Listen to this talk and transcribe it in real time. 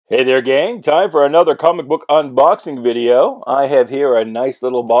Hey there, gang. Time for another comic book unboxing video. I have here a nice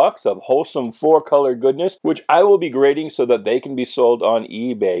little box of wholesome four-color goodness, which I will be grading so that they can be sold on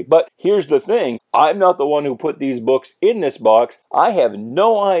eBay. But here's the thing. I'm not the one who put these books in this box. I have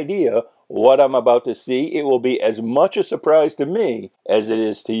no idea what I'm about to see. It will be as much a surprise to me as it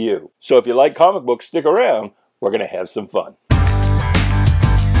is to you. So if you like comic books, stick around. We're going to have some fun.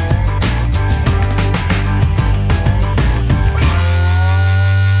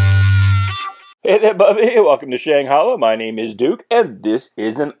 Hey there, Bubby. Welcome to Shanghalla. My name is Duke, and this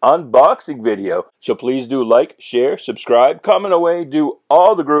is an unboxing video. So please do like, share, subscribe, comment away, do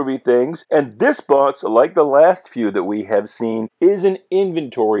all the groovy things. And this box, like the last few that we have seen, is an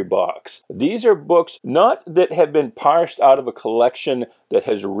inventory box. These are books not that have been parsed out of a collection that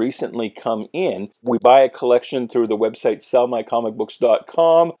has recently come in. We buy a collection through the website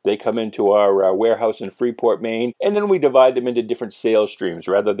sellmycomicbooks.com. They come into our warehouse in Freeport, Maine, and then we divide them into different sales streams.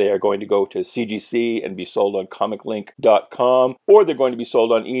 Rather, they are going to go to CGC and be sold on comiclink.com, or they're going to be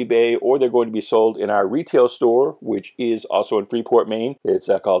sold on eBay, or they're going to be sold in our retail store, which is also in Freeport, Maine. It's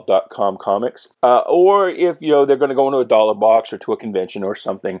called .com Comics. Or if they're going to go into a dollar box or to a convention or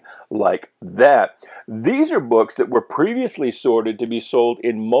something like that. These are books that were previously sorted to be sold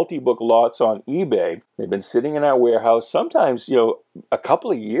in multi-book lots on eBay. They've been sitting in our warehouse, sometimes, a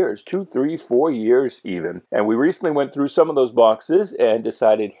couple of years, 2, 3, 4 years even. And we recently went through some of those boxes and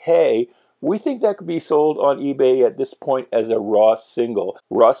decided, hey, we think that could be sold on eBay at this point as a raw single.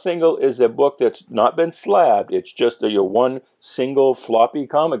 Raw single is a book that's not been slabbed. It's just a one single floppy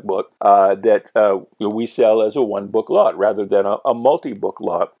comic book that we sell as a one-book lot rather than a multi-book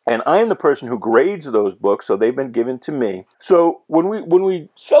lot. And I am the person who grades those books, so they've been given to me. So when we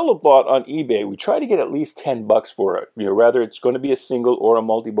sell a lot on eBay, we try to get at least $10 for it. Rather it's going to be a single or a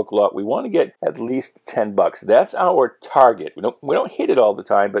multi-book lot. We want to get at least $10. That's our target. We don't hit it all the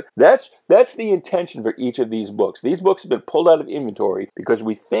time, but that's the intention for each of these books. These books have been pulled out of inventory because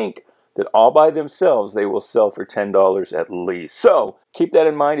we think that all by themselves they will sell for $10 at least. So keep that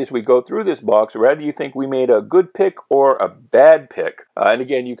in mind as we go through this box. Whether you think we made a good pick or a bad pick. And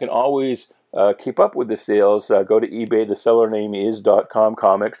again, you can always keep up with the sales. Go to eBay. The seller name is .com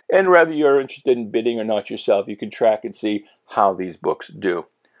Comics. And whether you're interested in bidding or not yourself, you can track and see how these books do.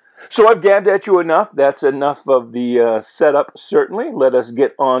 So I've gabbed at you enough. That's enough of the setup, certainly. Let us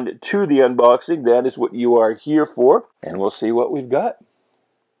get on to the unboxing. That is what you are here for. And we'll see what we've got.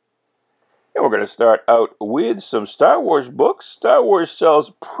 And we're going to start out with some Star Wars books. Star Wars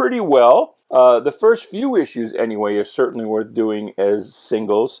sells pretty well. The first few issues, anyway, are certainly worth doing as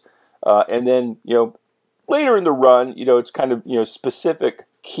singles. And then, later in the run, it's kind of, specific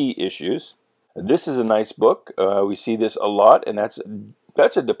key issues. This is a nice book. We see this a lot, and that's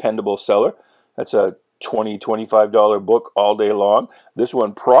a dependable seller. That's a $20, $25 book all day long. This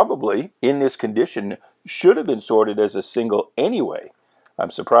one probably, in this condition, should have been sorted as a single anyway. I'm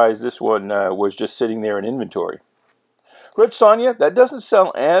surprised this one was just sitting there in inventory. Red Sonja, that doesn't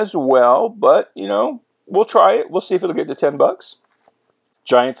sell as well, but, we'll try it. We'll see if it'll get to $10.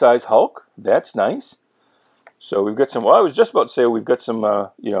 Giant Size Hulk, that's nice. So we've got some, well, I was just about to say we've got some,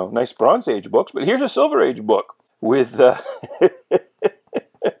 nice Bronze Age books, but here's a Silver Age book with...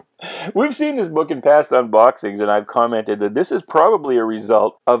 We've seen this book in past unboxings, and I've commented that this is probably a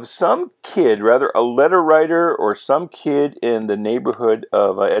result of some kid, rather a letter writer or some kid in the neighborhood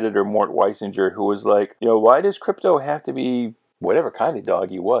of editor Mort Weisinger who was like, why does Crypto have to be whatever kind of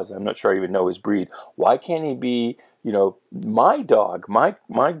dog he was? I'm not sure I even know his breed. Why can't he be, my dog,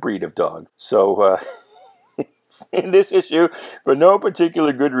 my breed of dog? So, in this issue, for no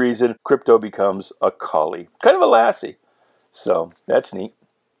particular good reason, Crypto becomes a collie. Kind of a lassie. So, that's neat.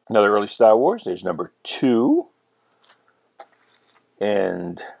 Another early Star Wars, there's number 2.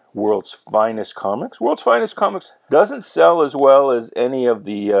 And World's Finest Comics. World's Finest Comics doesn't sell as well as any of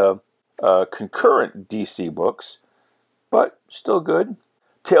the concurrent DC books, but still good.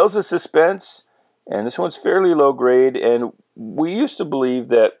 Tales of Suspense, and this one's fairly low grade, and we used to believe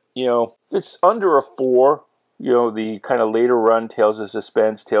that, it's under a 4, the kind of later run Tales of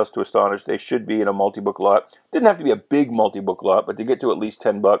Suspense, Tales to Astonish, they should be in a multi-book lot. Didn't have to be a big multi-book lot, but to get to at least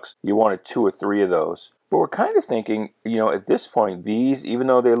 $10, you wanted 2 or 3 of those. But we're kind of thinking, at this point, these, even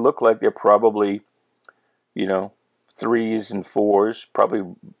though they look like they're probably, 3s and 4s,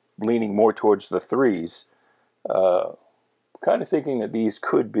 probably leaning more towards the 3s, kind of thinking that these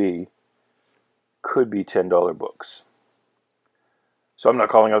could be $10 books. So I'm not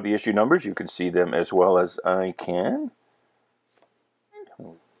calling out the issue numbers. You can see them as well as I can.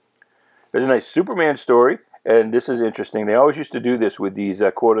 There's a nice Superman story, and this is interesting. They always used to do this with these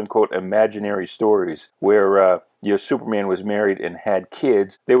quote-unquote imaginary stories, where Superman was married and had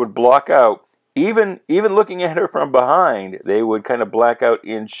kids, they would block out, even looking at her from behind, they would kind of black out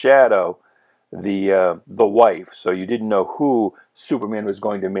in shadow the wife, so you didn't know who Superman was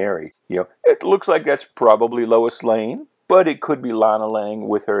going to marry. It looks like that's probably Lois Lane, but it could be Lana Lang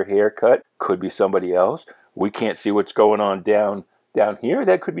with her haircut. Could be somebody else. We can't see what's going on down here.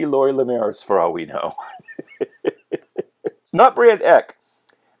 That could be Lori Lemaris for all we know. Not Brand Eck.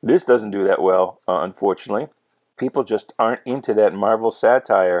 This doesn't do that well, unfortunately. People just aren't into that Marvel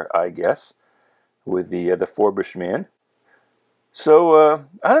satire, I guess, with the Forbush man. So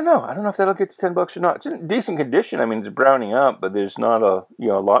I don't know. I don't know if that'll get to $10 or not. It's in decent condition. I mean, it's browning up, but there's not a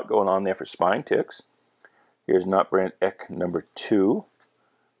lot going on there for spine ticks. Here's Not Brand Eck number 2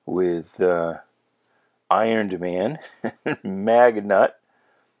 with Ironed Man, Magnut,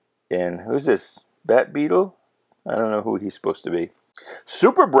 and who's this? Bat Beetle? I don't know who he's supposed to be.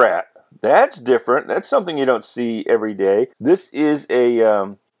 Super-Brat. That's different. That's something you don't see every day. This is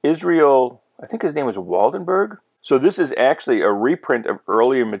a Israel, I think his name was Waldenberg. So this is actually a reprint of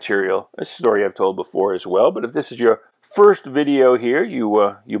earlier material. This is a story I've told before as well, but if this is your first video here,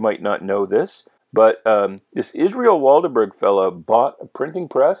 you might not know this. But this Israel Waldenberg fella bought a printing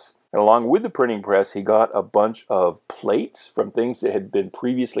press, and along with the printing press, he got a bunch of plates from things that had been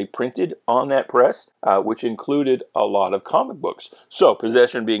previously printed on that press, which included a lot of comic books. So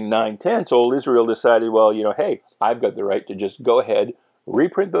possession being 9/10, old Israel decided, well, hey, I've got the right to just go ahead,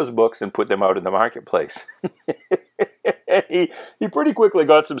 reprint those books and put them out in the marketplace. He pretty quickly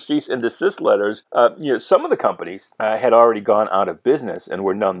got some cease and desist letters. Some of the companies had already gone out of business and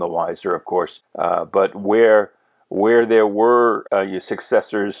were none the wiser, of course. But where there were your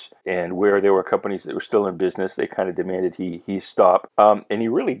successors and where there were companies that were still in business, they kind of demanded he stop. And he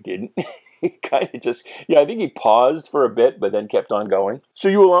really didn't. He kind of just, I think he paused for a bit, but then kept on going. So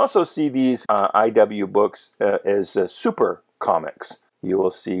you will also see these IW books as super comics. You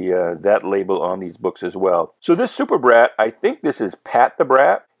will see that label on these books as well. So this Super-Brat, I think this is Pat the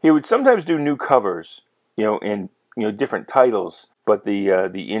Brat. He would sometimes do new covers, in different titles, but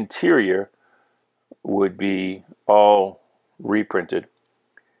the interior would be all reprinted.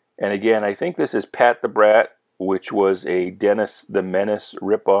 And again, I think this is Pat the Brat, which was a Dennis the Menace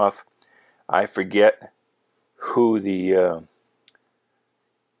ripoff. I forget who the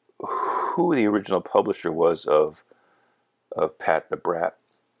original publisher was of Pat the Brat.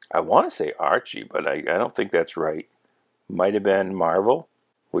 I want to say Archie, but I don't think that's right. Might have been Marvel,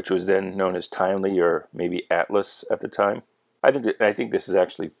 which was then known as Timely or maybe Atlas at the time. I think this is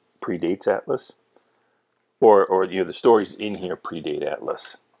actually predates Atlas, or the stories in here predate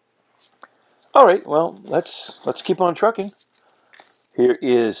Atlas. All right, well let's keep on trucking. Here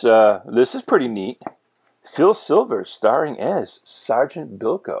is this is pretty neat. Phil Silvers starring as Sergeant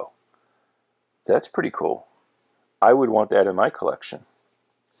Bilko. That's pretty cool. I would want that in my collection.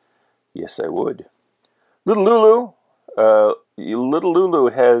 Yes, I would. Little Lulu. Little Lulu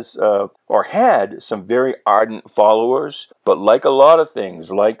has, or had, some very ardent followers. But like a lot of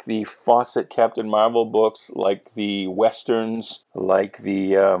things, like the Fawcett Captain Marvel books, like the Westerns, like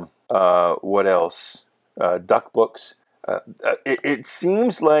the, what else? Duck books. It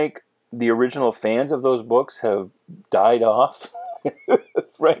seems like the original fans of those books have died off.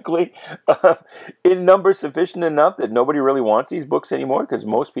 Frankly, in numbers sufficient enough that nobody really wants these books anymore, because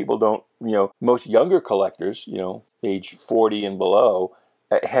most people don't, most younger collectors, age 40 and below,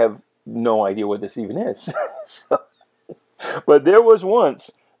 have no idea what this even is. But there was once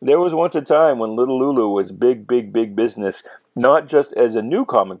a time when Little Lulu was big business, not just as a new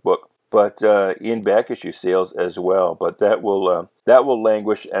comic book, but in back issue sales as well. But that will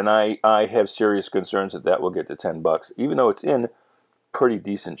languish, and I have serious concerns that will get to $10, even though it's in pretty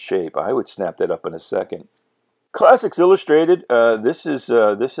decent shape. I would snap that up in a second. Classics Illustrated. This is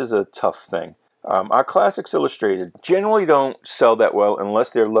a tough thing. Our Classics Illustrated generally don't sell that well unless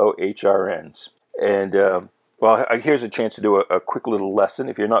they're low HRNs. And well, here's a chance to do a quick little lesson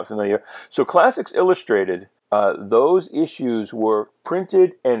if you're not familiar. So Classics Illustrated, those issues were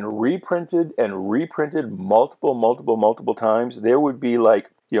printed and reprinted multiple times. There would be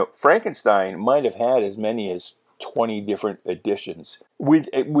like, Frankenstein might have had as many as 20 different editions with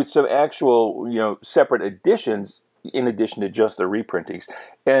some actual, separate editions in addition to just the reprintings.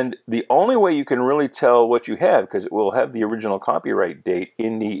 And the only way you can really tell what you have, because it will have the original copyright date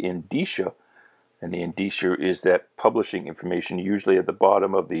in the indicia, and the indicia is that publishing information usually at the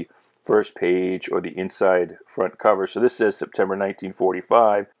bottom of the first page or the inside front cover. So this says September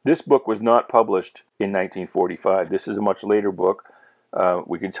 1945. This book was not published in 1945. This is a much later book.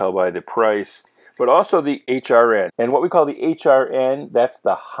 We can tell by the price. but also the HRN. And what we call the HRN, that's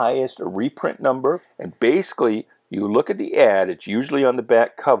the highest reprint number. And basically, you look at the ad, it's usually on the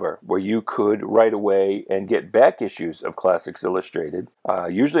back cover, where you could right away and get back issues of Classics Illustrated.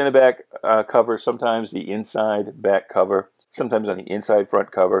 Usually on the back cover, sometimes the inside back cover, sometimes on the inside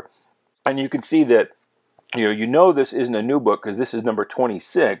front cover. And you can see that, you know this isn't a new book because this is number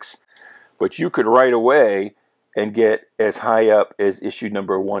 26, but you could right away and get as high up as issue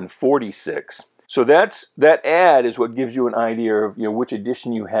number 146. So that ad is what gives you an idea of which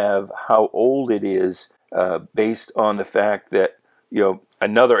edition you have, how old it is, based on the fact that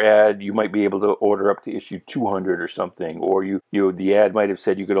another ad you might be able to order up to issue 200 or something, or the ad might have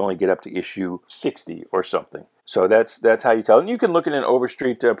said you could only get up to issue 60 or something. So that's how you tell. And you can look at an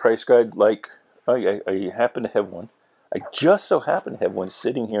Overstreet price guide. Like I happen to have one. I just so happen to have one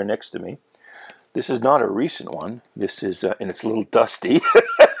sitting here next to me. This is not a recent one. This is, and it's a little dusty.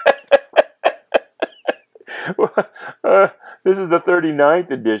 This is the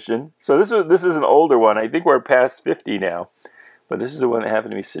 39th edition. So this is an older one. I think we're past 50 now. But this is the one that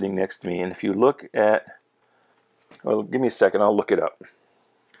happened to be sitting next to me. And if you look at, well, give me a second. I'll look it up.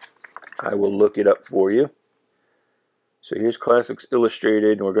 I will look it up for you. So here's Classics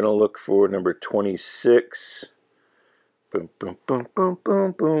Illustrated. And we're going to look for number 26. Boom, boom, boom, boom,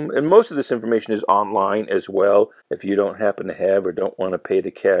 boom, boom. And most of this information is online as well, if you don't happen to have or don't want to pay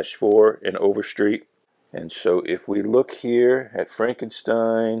the cash for an Overstreet. And so if we look here at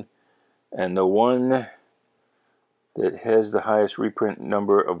Frankenstein, and the one that has the highest reprint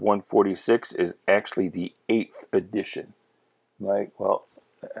number of 146 is actually the 8th edition. Like, well,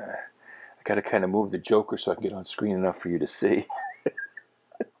 I got to kind of move the Joker so I can get on screen enough for you to see.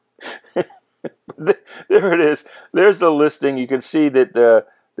 There it is. There's the listing. You can see that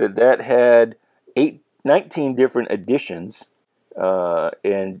that had 19 different editions,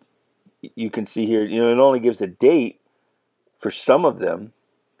 and you can see here, it only gives a date for some of them,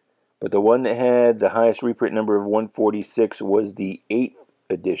 but the one that had the highest reprint number of 146 was the 8th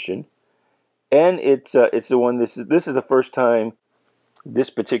edition, and it's the one. This is the first time this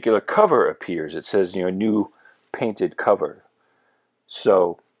particular cover appears. It says new painted cover,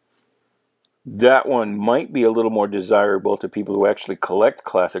 so that one might be a little more desirable to people who actually collect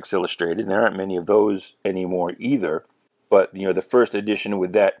Classics Illustrated. There aren't many of those anymore either. But, the first edition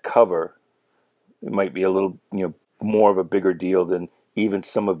with that cover, it might be a little, more of a bigger deal than even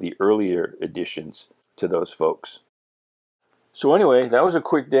some of the earlier editions to those folks. So anyway, that was a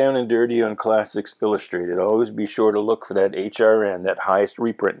quick down and dirty on Classics Illustrated. Always be sure to look for that HRN, that highest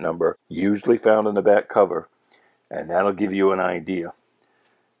reprint number, usually found on the back cover. And that'll give you an idea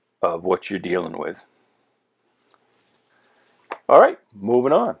of what you're dealing with. All right,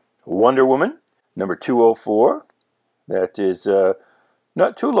 moving on. Wonder Woman, number 204. That is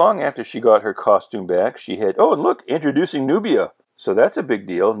not too long after she got her costume back. She had, oh, and look, introducing Nubia. So that's a big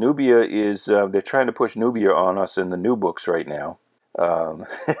deal. Nubia is, they're trying to push Nubia on us in the new books right now.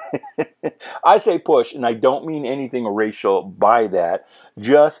 I say push, and I don't mean anything racial by that.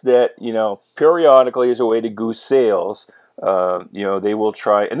 Just that, periodically as a way to goose sales, they will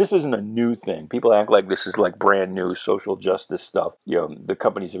try, and this isn't a new thing. People act like this is like brand new social justice stuff. The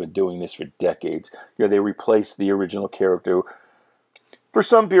companies have been doing this for decades. They replace the original character for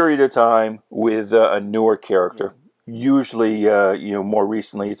some period of time with a newer character. Usually, more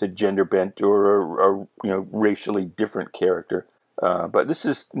recently, it's a gender bent or a racially different character. But this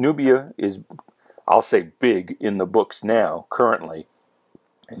is, Nubia is, I'll say, big in the books now, currently.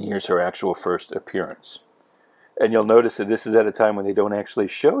 And here's her actual first appearance. And you'll notice that this is at a time when they don't actually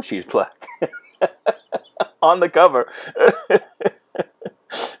show she's black on the cover.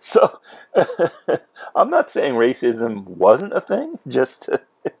 So, I'm not saying racism wasn't a thing, just...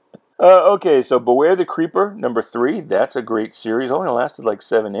 okay, so Beware the Creeper, number 3. That's a great series. Only lasted like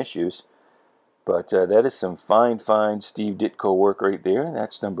 7 issues. But that is some fine Steve Ditko work right there.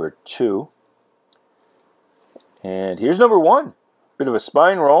 That's number 2. And here's number 1. Bit of a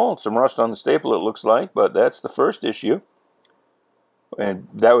spine roll, some rust on the staple it looks like, but that's the first issue. And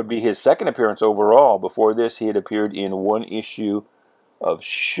that would be his second appearance overall. Before this, he had appeared in 1 issue of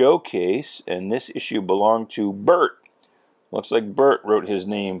Showcase, and this issue belonged to Bert. Looks like Bert wrote his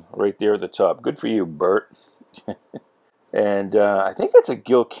name right there at the top. Good for you, Bert. And I think that's a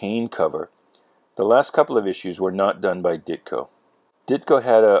Gil Kane cover. The last couple of issues were not done by Ditko. Ditko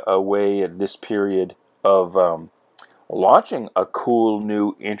had a way at this period of launching a cool,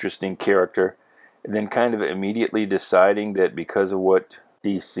 new, interesting character, and then kind of immediately deciding that because of what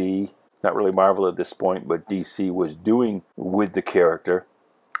DC, not really Marvel at this point, but DC was doing with the character,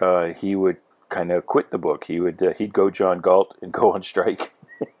 he would kind of quit the book. He'd go John Galt and go on strike.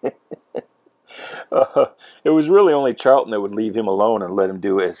 It was really only Charlton that would leave him alone and let him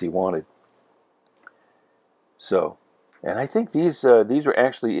do as he wanted. So, and I think these were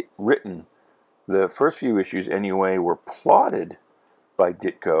actually written, the first few issues anyway, were plotted by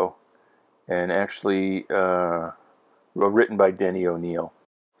Ditko and actually written by Denny O'Neil.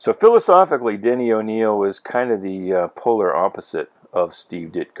 So philosophically, Denny O'Neil was kind of the polar opposite of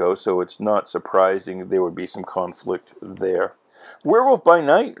Steve Ditko, so it's not surprising there would be some conflict there. Werewolf by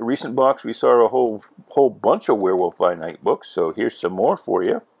Night, a recent box, we saw a whole bunch of Werewolf by Night books, so here's some more for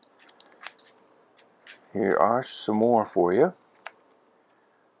you. Here are some more for you.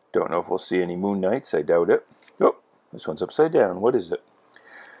 Don't know if we'll see any Moon Knights, I doubt it. Oh, this one's upside down. What is it?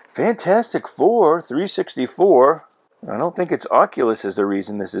 Fantastic Four, 364. I don't think it's Oculus is the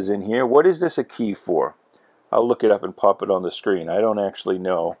reason this is in here. What is this a key for? I'll look it up and pop it on the screen. I don't actually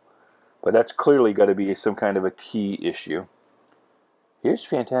know. But that's clearly got to be some kind of a key issue. Here's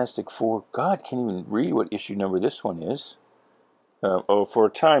Fantastic Four. God, can't even read what issue number this one is. Oh, for a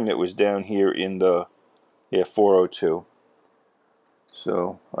time it was down here in the 402.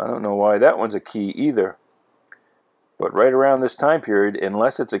 So, I don't know why that one's a key either. But right around this time period,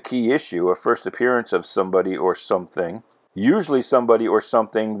 unless it's a key issue, a first appearance of somebody or something, usually somebody or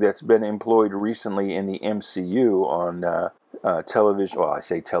something that's been employed recently in the MCU on television, well, I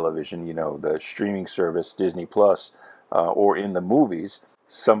say television, you know, the streaming service, Disney Plus, or in the movies,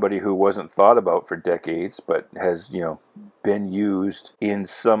 somebody who wasn't thought about for decades, but has, you know, been used in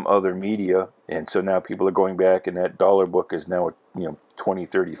some other media, and so now people are going back, and that dollar book is now a, you know, $20,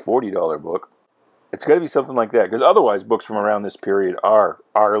 $30, $40 book. It's got to be something like that, because otherwise books from around this period are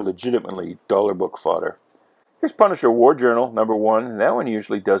legitimately dollar book fodder. Here's Punisher War Journal, number 1. That one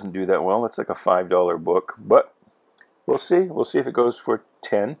usually doesn't do that well. It's like a $5 book, but we'll see. We'll see if it goes for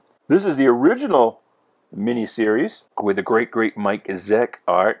 10. This is the original miniseries with the great Mike Zeck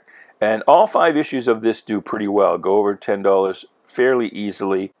art, and all 5 issues of this do pretty well. Go over $10 fairly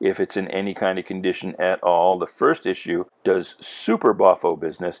easily if it's in any kind of condition at all. The first issue does super boffo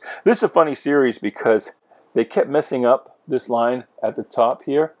business. This is a funny series because they kept messing up this line at the top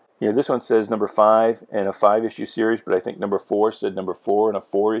here. Yeah, this one says number 5 in a 5-issue series, but I think number 4 said number 4 in a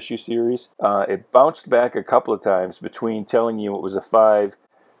 4-issue series. It bounced back a couple of times between telling you it was a 5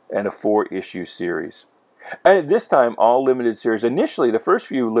 and a 4-issue series. And at this time, all limited series. Initially, the first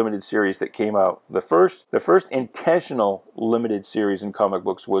few limited series that came out, the first intentional limited series in comic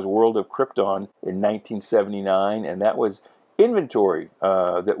books was World of Krypton in 1979, and that was inventory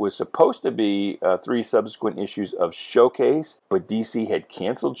that was supposed to be 3 subsequent issues of Showcase, but DC had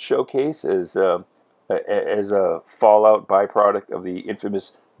canceled Showcase as a fallout byproduct of the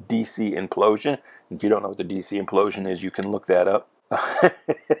infamous DC implosion. If you don't know what the DC implosion is, you can look that up.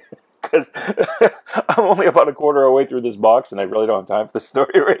 Because I'm only about a quarter of the way through this box, and I really don't have time for the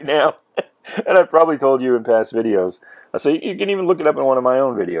story right now. And I've probably told you in past videos. So you can even look it up in one of my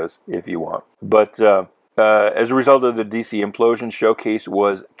own videos if you want. But as a result of the DC implosion, Showcase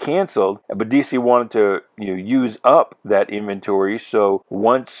was canceled. But DC wanted to use up that inventory. So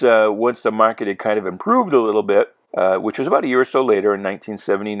once the market had kind of improved a little bit, which was about a year or so later in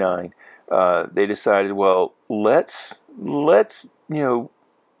 1979, they decided, well, let's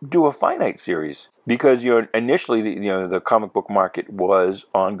do a finite series, because initially the comic book market was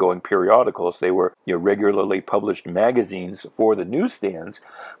ongoing periodicals. They were regularly published magazines for the newsstands.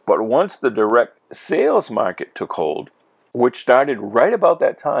 But once the direct sales market took hold, which started right about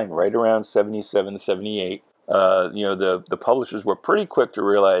that time, right around 77, 78, the publishers were pretty quick to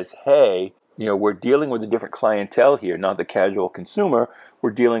realize, hey, we're dealing with a different clientele here, not the casual consumer. We're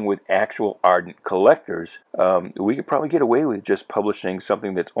dealing with actual ardent collectors. We could probably get away with just publishing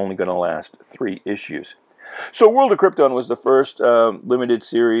something that's only going to last 3 issues. So World of Krypton was the first limited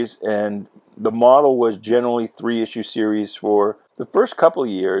series, and the model was generally 3-issue series for the first couple of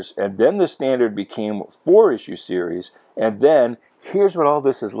years, and then the standard became 4-issue series, and then here's what all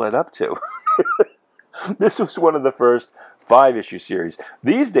this has led up to. This was one of the first 5-issue series.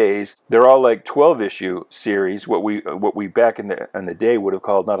 These days, they're all like 12-issue series. What we back in the day would have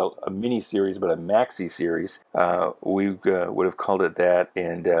called not a mini series, but a maxi series. We would have called it that.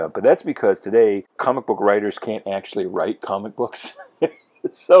 And but that's because today comic book writers can't actually write comic books.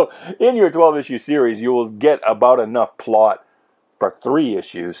 So in your 12-issue series, you will get about enough plot for 3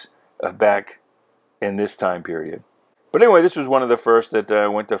 issues back in this time period. But anyway, this was one of the first that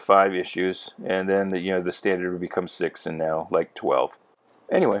went to 5 issues, and then the standard would become 6, and now like 12.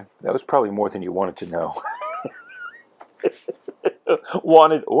 Anyway, that was probably more than you wanted to know.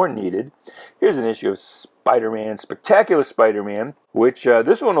 Wanted or needed. Here's an issue of Spider-Man, Spectacular Spider-Man, which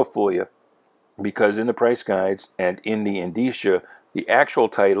this one will fool you, because in the price guides and in the indicia, The actual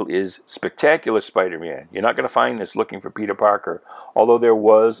title is Spectacular Spider-Man. You're not going to find this Looking for Peter Parker, although there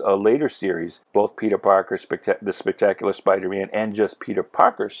was a later series, both Peter Parker, the Spectacular Spider-Man, and just Peter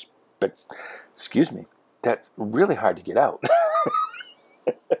Parker. Excuse me, that's really hard to get out.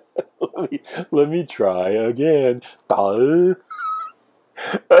 let me try again.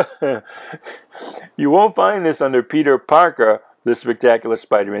 You won't find this under Peter Parker, the Spectacular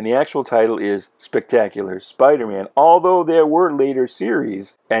Spider-Man. The actual title is Spectacular Spider-Man, although there were later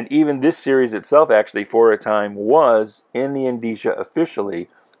series, and even this series itself actually for a time was in the indicia officially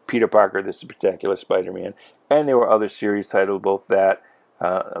Peter Parker, the Spectacular Spider-Man, and there were other series titled both that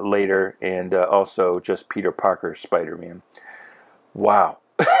later and also just Peter Parker Spider-Man. Wow.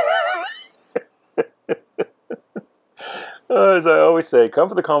 As I always say, come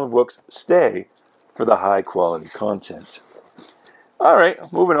for the comic books, stay for the high quality content. All right,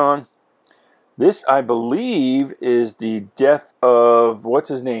 moving on. This, I believe, is the death of, what's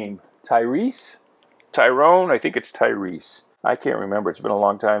his name? Tyrese? Tyrone? I think it's Tyrese. I can't remember. It's been a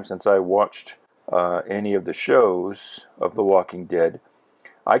long time since I watched any of the shows of The Walking Dead.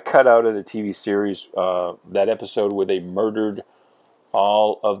 I cut out of the TV series that episode where they murdered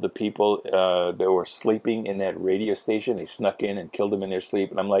all of the people that were sleeping in that radio station. They snuck in and killed them in their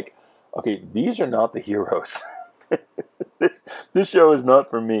sleep. And I'm like, okay, these are not the heroes. This show is not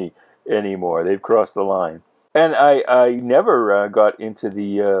for me anymore. They've crossed the line. And I never got into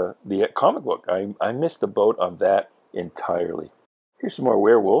the comic book. I missed the boat on that entirely. Here's some more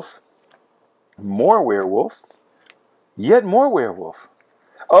werewolf. More werewolf. Yet more werewolf.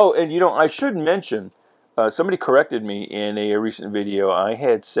 Oh, and you know, I should mention, somebody corrected me in a recent video. I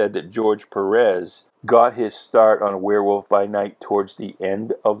had said that George Perez got his start on Werewolf by Night towards the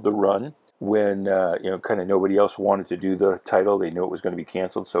end of the run, when kind of nobody else wanted to do the title. They knew it was going to be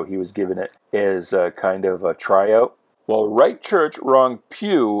canceled, so he was given it as kind of a tryout. Well, right church, wrong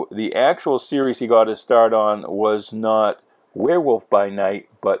pew. The actual series he got his start on was not Werewolf by Night,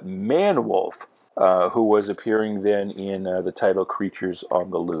 but Man-Wolf, who was appearing then in the title Creatures on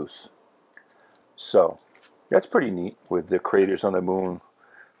the Loose. So that's pretty neat, with the craters on the moon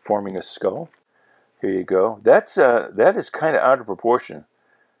forming a skull. Here you go. That is kind of out of proportion.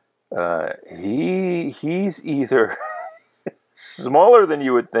 He's either smaller than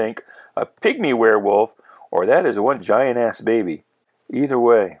you would think, a pygmy werewolf, or that is one giant ass baby. Either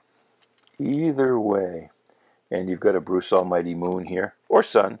way. And you've got a Bruce Almighty moon here, or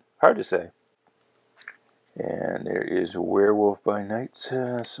sun, hard to say. And there is Werewolf by Night,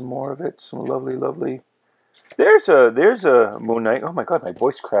 some more of it, some lovely. There's a Moon Knight. Oh my God, my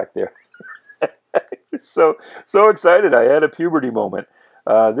voice cracked there. so excited, I had a puberty moment.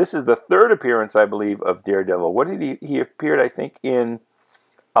 This is the third appearance, I believe, of Daredevil. What did he appeared, I think, in,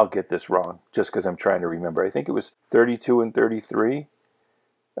 I'll get this wrong, just because I'm trying to remember. I think it was 32 and 33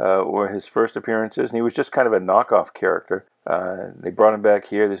 were his first appearances, and he was just kind of a knockoff character. They brought him back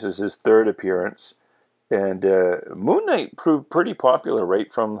here. This is his third appearance. And Moon Knight proved pretty popular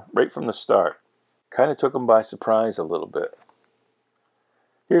right from the start. Kind of took him by surprise a little bit.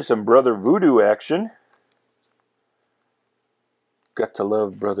 Here's some Brother Voodoo action. Got to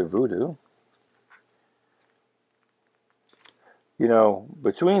love Brother Voodoo. You know,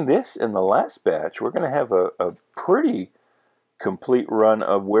 between this and the last batch, we're going to have a pretty complete run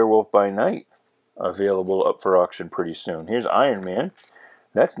of Werewolf by Night available up for auction pretty soon. Here's Iron Man.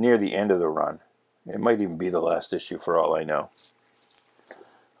 That's near the end of the run. It might even be the last issue for all I know.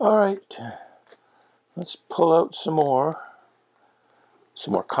 All right, let's pull out some more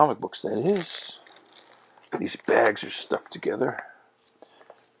comic books, that is. These bags are stuck together.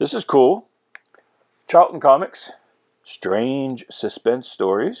 This is cool. Charlton Comics, strange suspense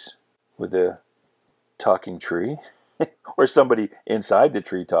stories with a talking tree, or somebody inside the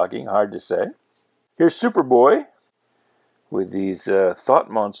tree talking, hard to say. Here's Superboy with these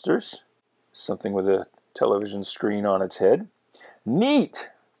thought monsters. Something with a television screen on its head. Neat!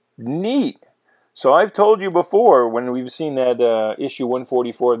 So I've told you before, when we've seen that issue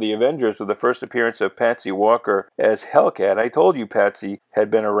 144 of the Avengers with the first appearance of Patsy Walker as Hellcat, I told you Patsy had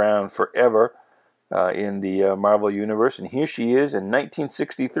been around forever in the Marvel Universe, and here she is in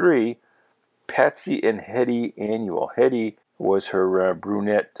 1963, Patsy and Hedy Annual. Hedy was her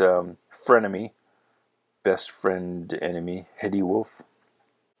brunette frenemy, best friend enemy, Hedy Wolf.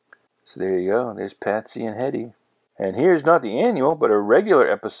 So there you go. There's Patsy and Hedy. And here's not the annual, but a regular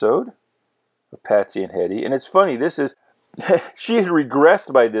episode of Patsy and Hedy. And it's funny, this is... she had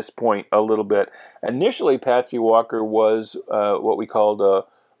regressed by this point a little bit. Initially, Patsy Walker was what we called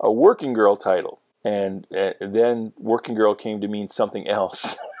a working girl title. And then working girl came to mean something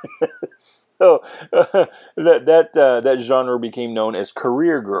else. So that genre became known as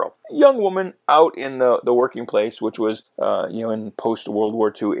career girl, young woman out in the working place, which was in post World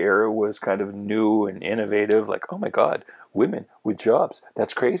War II era was kind of new and innovative. Like, oh my God, women with jobs,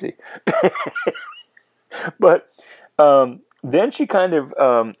 that's crazy. But then she kind of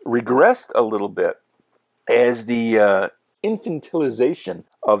regressed a little bit as the infantilization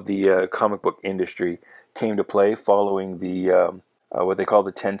of the comic book industry came to play following the what they call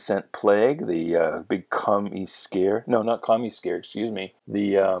the 10-cent plague, the big commie scare. No, not commie scare, excuse me.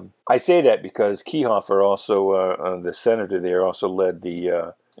 I say that because Keyhofer, also the senator there, also led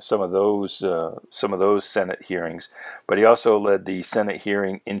the some of those Senate hearings, but he also led the Senate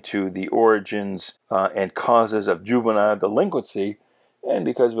hearing into the origins and causes of juvenile delinquency. And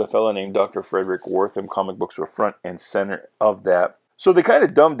because of a fellow named Dr. Frederick Wortham, comic books were front and center of that. So they kind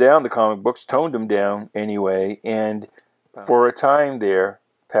of dumbed down the comic books, toned them down anyway, and for a time there,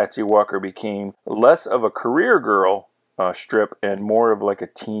 Patsy Walker became less of a career girl strip and more of like a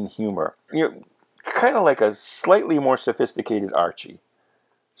teen humor. Kind of like a slightly more sophisticated Archie.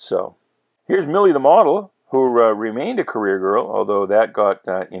 So here's Millie the model, who remained a career girl, although that got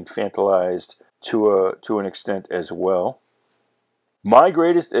infantilized to an extent as well. My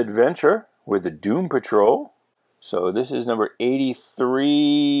Greatest Adventure with the Doom Patrol. So this is number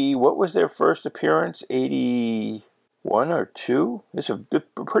 83. What was their first appearance? 81 or 2? This is a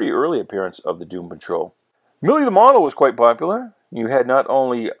pretty early appearance of the Doom Patrol. Millie the Model was quite popular. You had not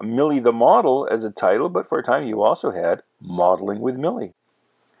only Millie the Model as a title, but for a time you also had Modeling with Millie.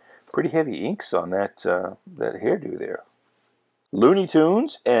 Pretty heavy inks on that hairdo there. Looney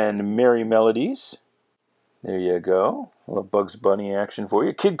Tunes and Merrie Melodies. There you go. A little Bugs Bunny action for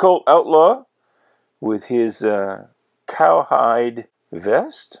you. Kid Colt Outlaw with his cowhide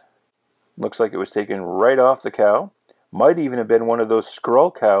vest. Looks like it was taken right off the cow. Might even have been one of those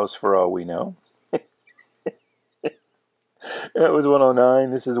Skrull cows for all we know. That was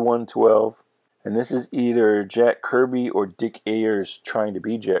 109. This is 112. And this is either Jack Kirby or Dick Ayers trying to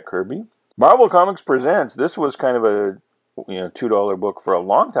be Jack Kirby. Marvel Comics Presents. This was kind of a $2 book for a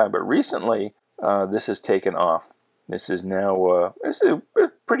long time, but recently this has taken off. This is now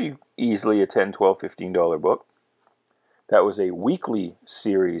pretty easily a $10, $12, $15 book. That was a weekly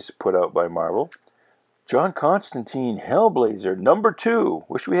series put out by Marvel. John Constantine, Hellblazer, number 2.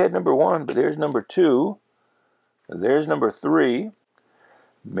 Wish we had number 1, but there's number 2. There's number 3.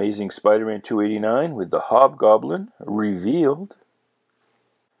 Amazing Spider-Man 289 with the Hobgoblin revealed.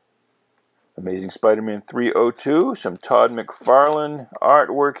 Amazing Spider-Man 302, some Todd McFarlane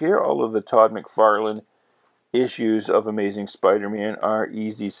artwork here. All of the Todd McFarlane issues of Amazing Spider-Man are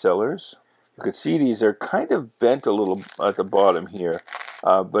easy sellers. You could see these are kind of bent a little at the bottom here,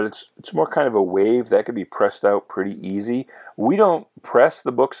 but it's more kind of a wave that could be pressed out pretty easy. We don't press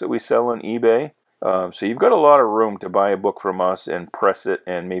the books that we sell on eBay, so you've got a lot of room to buy a book from us and press it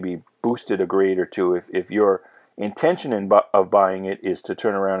and maybe boost it a grade or two if your intention of buying it is to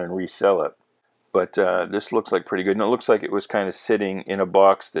turn around and resell it. But this looks like pretty good, and it looks like it was kind of sitting in a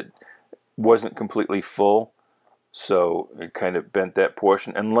box that wasn't completely full, so it kind of bent that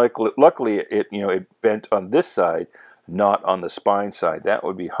portion. And luckily, it bent on this side, not on the spine side. That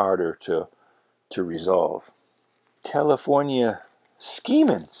would be harder to resolve. California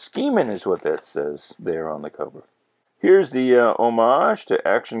Schemin'. Schemin' is what that says there on the cover. Here's the homage to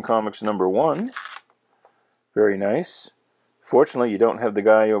Action Comics number 1. Very nice. Fortunately, you don't have the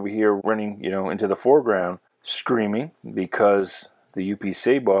guy over here running, into the foreground screaming because the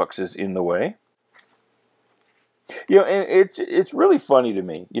UPC box is in the way. And it's really funny to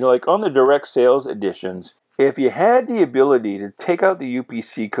me. Like on the direct sales editions, if you had the ability to take out the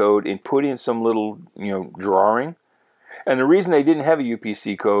UPC code and put in some little, drawing, and the reason they didn't have a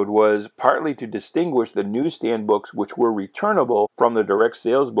UPC code was partly to distinguish the newsstand books which were returnable from the direct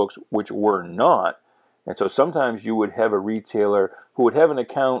sales books which were not. And so sometimes you would have a retailer who would have an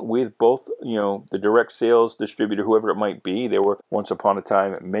account with both, the direct sales distributor, whoever it might be. There were once upon a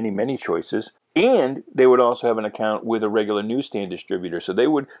time many, many choices. And they would also have an account with a regular newsstand distributor. So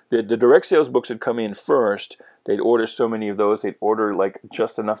the direct sales books would come in first. They'd order so many of those. They'd order like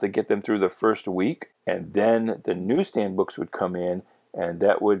just enough to get them through the first week. And then the newsstand books would come in, and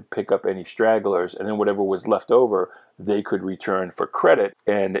that would pick up any stragglers. And then whatever was left over, they could return for credit,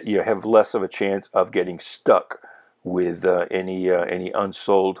 and you have less of a chance of getting stuck with any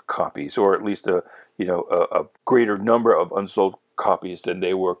unsold copies, or at least a greater number of unsold copies than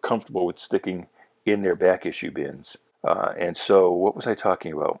they were comfortable with sticking in their back issue bins. And so, what was I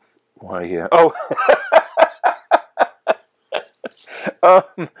talking about?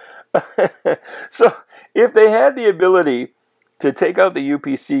 So if they had the ability to take out the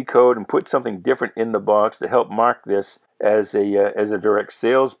UPC code and put something different in the box to help mark this as a direct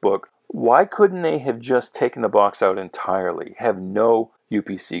sales book, why couldn't they have just taken the box out entirely, have no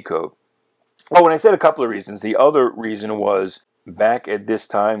UPC code? Oh, and I said a couple of reasons. The other reason was back at this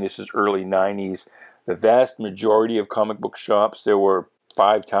time, this is early 90s, the vast majority of comic book shops, there were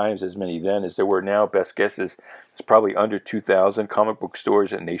 5 times as many then as there were now. Best guess is it's probably under 2,000 comic book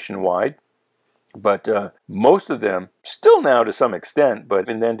stores nationwide. But most of them, still now to some extent, but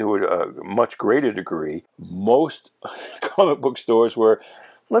even then to a much greater degree, most comic book stores were,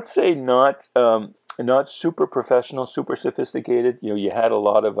 let's say, not super professional, super sophisticated. You know, you had a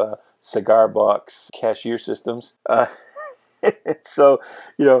lot of cigar box cashier systems. So,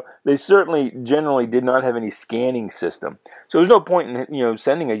 you know, they certainly generally did not have any scanning system. So there's no point in, you know,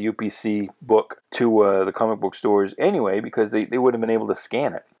 sending a UPC book to the comic book stores anyway, because they wouldn't have been able to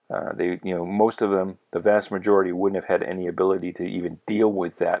scan it. You know, most of them, the vast majority, wouldn't have had any ability to even deal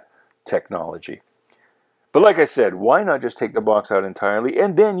with that technology. But like I said, why not just take the box out entirely?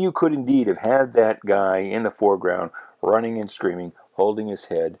 And then you could indeed have had that guy in the foreground running and screaming, holding his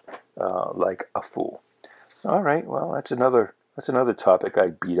head like a fool. All right, well, that's another topic I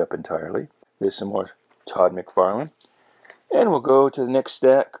beat up entirely. There's some more Todd McFarlane. And we'll go to the next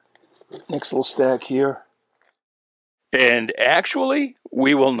little stack here. And actually,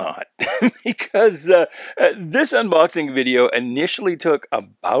 we will not, because this unboxing video initially took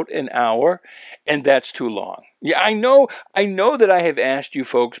about an hour, and that's too long. Yeah, I know that I have asked you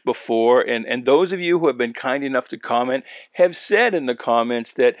folks before, and those of you who have been kind enough to comment have said in the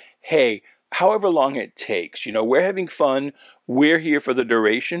comments that, hey, however long it takes, you know, we're having fun, we're here for the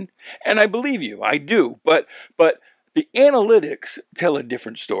duration, and I believe you, I do, but the analytics tell a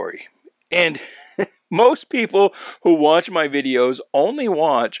different story. And most people who watch my videos only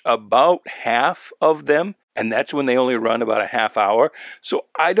watch about half of them, and that's when they only run about a half hour. So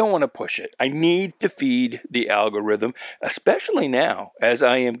I don't want to push it. I need to feed the algorithm, especially now as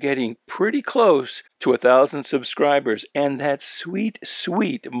I am getting pretty close to 1,000 subscribers and that sweet,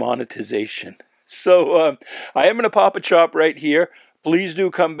 sweet monetization. So I am going to pop a chop right here. Please do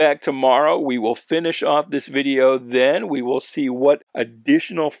come back tomorrow. We will finish off this video then. We will see what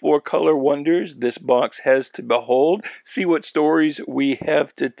additional 4-color wonders this box has to behold. See what stories we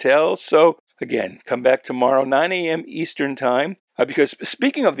have to tell. So, again, come back tomorrow, 9 a.m. Eastern Time. Because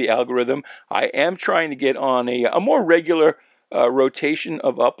speaking of the algorithm, I am trying to get on a more regular rotation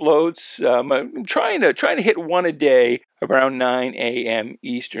of uploads. I'm trying to hit one a day around 9 a.m.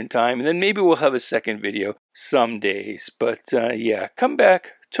 Eastern Time, and then maybe we'll have a second video some days. But yeah, come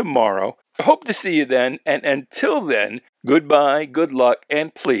back tomorrow. I hope to see you then, and until then, goodbye, good luck,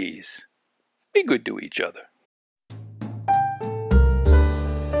 and please be good to each other.